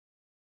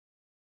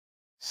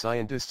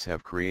Scientists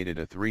have created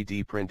a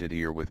 3D printed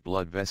ear with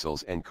blood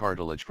vessels and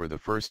cartilage for the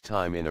first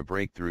time in a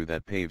breakthrough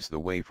that paves the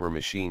way for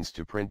machines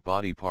to print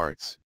body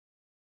parts.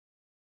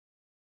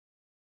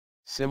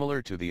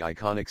 Similar to the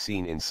iconic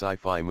scene in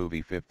sci-fi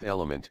movie Fifth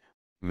Element,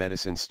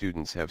 medicine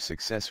students have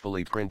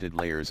successfully printed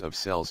layers of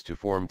cells to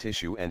form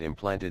tissue and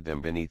implanted them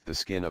beneath the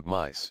skin of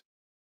mice.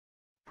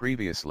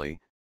 Previously,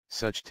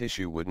 such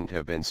tissue wouldn't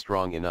have been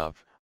strong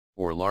enough,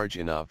 or large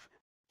enough,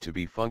 to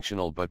be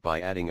functional, but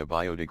by adding a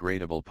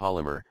biodegradable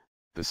polymer,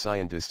 the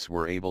scientists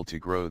were able to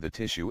grow the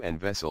tissue and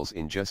vessels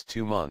in just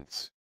 2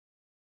 months.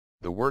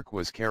 The work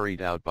was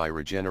carried out by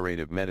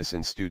regenerative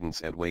medicine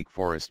students at Wake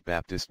Forest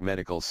Baptist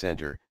Medical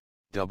Center,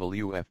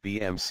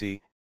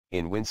 WFBMC,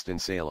 in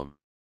Winston-Salem.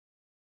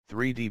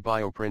 3D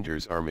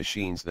bioprinters are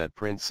machines that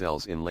print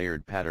cells in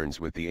layered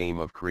patterns with the aim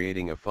of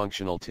creating a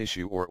functional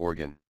tissue or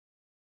organ.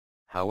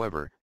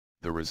 However,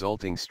 the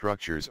resulting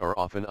structures are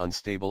often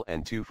unstable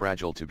and too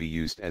fragile to be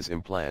used as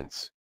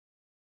implants.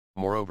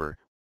 Moreover,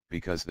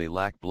 because they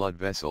lack blood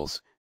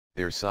vessels,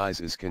 their size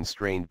is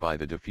constrained by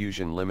the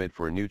diffusion limit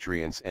for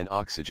nutrients and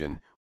oxygen,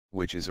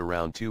 which is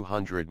around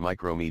 200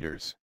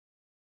 micrometers.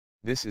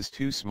 This is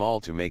too small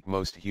to make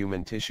most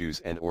human tissues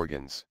and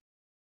organs.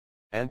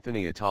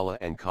 Anthony Atala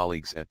and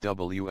colleagues at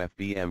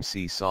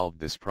WFBMC solved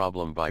this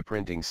problem by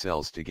printing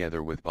cells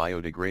together with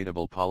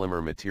biodegradable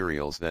polymer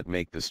materials that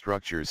make the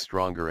structures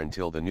stronger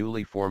until the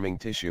newly forming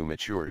tissue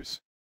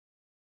matures.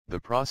 The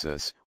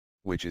process,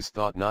 which is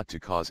thought not to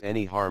cause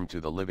any harm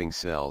to the living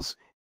cells,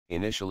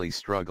 initially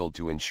struggled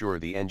to ensure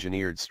the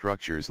engineered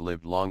structures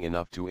lived long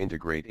enough to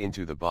integrate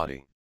into the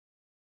body.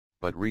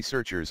 But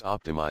researchers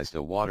optimized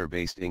a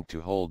water-based ink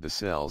to hold the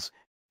cells,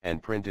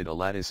 and printed a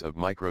lattice of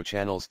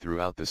microchannels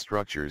throughout the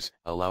structures,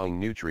 allowing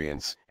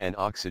nutrients and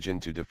oxygen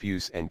to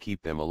diffuse and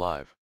keep them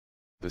alive.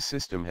 The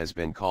system has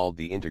been called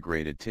the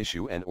Integrated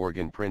Tissue and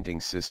Organ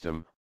Printing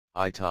System,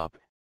 ITOP,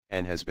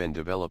 and has been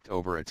developed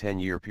over a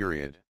 10-year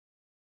period.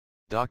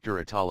 Dr.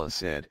 Atala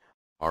said,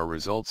 "Our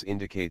results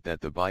indicate that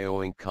the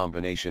bioink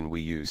combination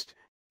we used,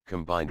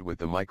 combined with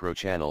the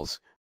microchannels,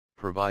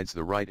 provides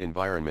the right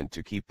environment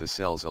to keep the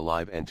cells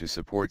alive and to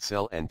support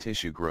cell and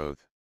tissue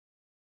growth."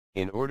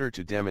 In order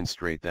to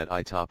demonstrate that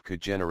ITOP could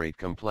generate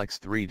complex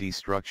 3D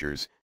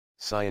structures,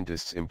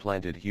 scientists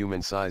implanted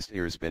human-sized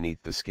ears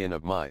beneath the skin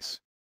of mice.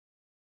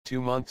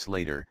 2 months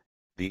later,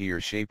 the ear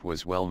shape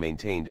was well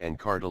maintained and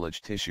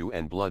cartilage tissue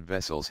and blood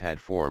vessels had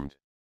formed.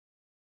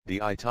 The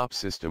ITOP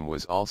system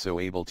was also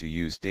able to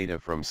use data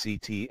from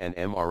CT and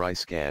MRI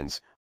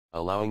scans,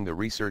 allowing the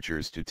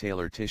researchers to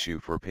tailor tissue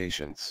for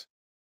patients.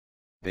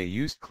 They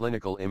used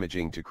clinical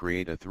imaging to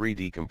create a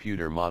 3D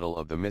computer model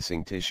of the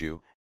missing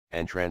tissue,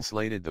 and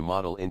translated the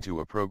model into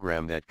a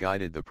program that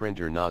guided the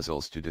printer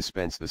nozzles to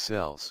dispense the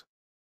cells.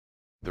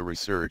 The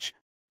research,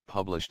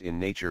 published in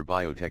Nature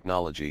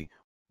Biotechnology,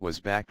 was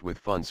backed with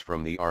funds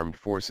from the Armed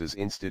Forces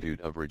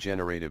Institute of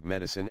Regenerative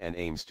Medicine and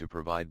aims to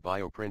provide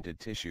bioprinted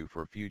tissue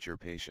for future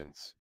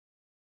patients.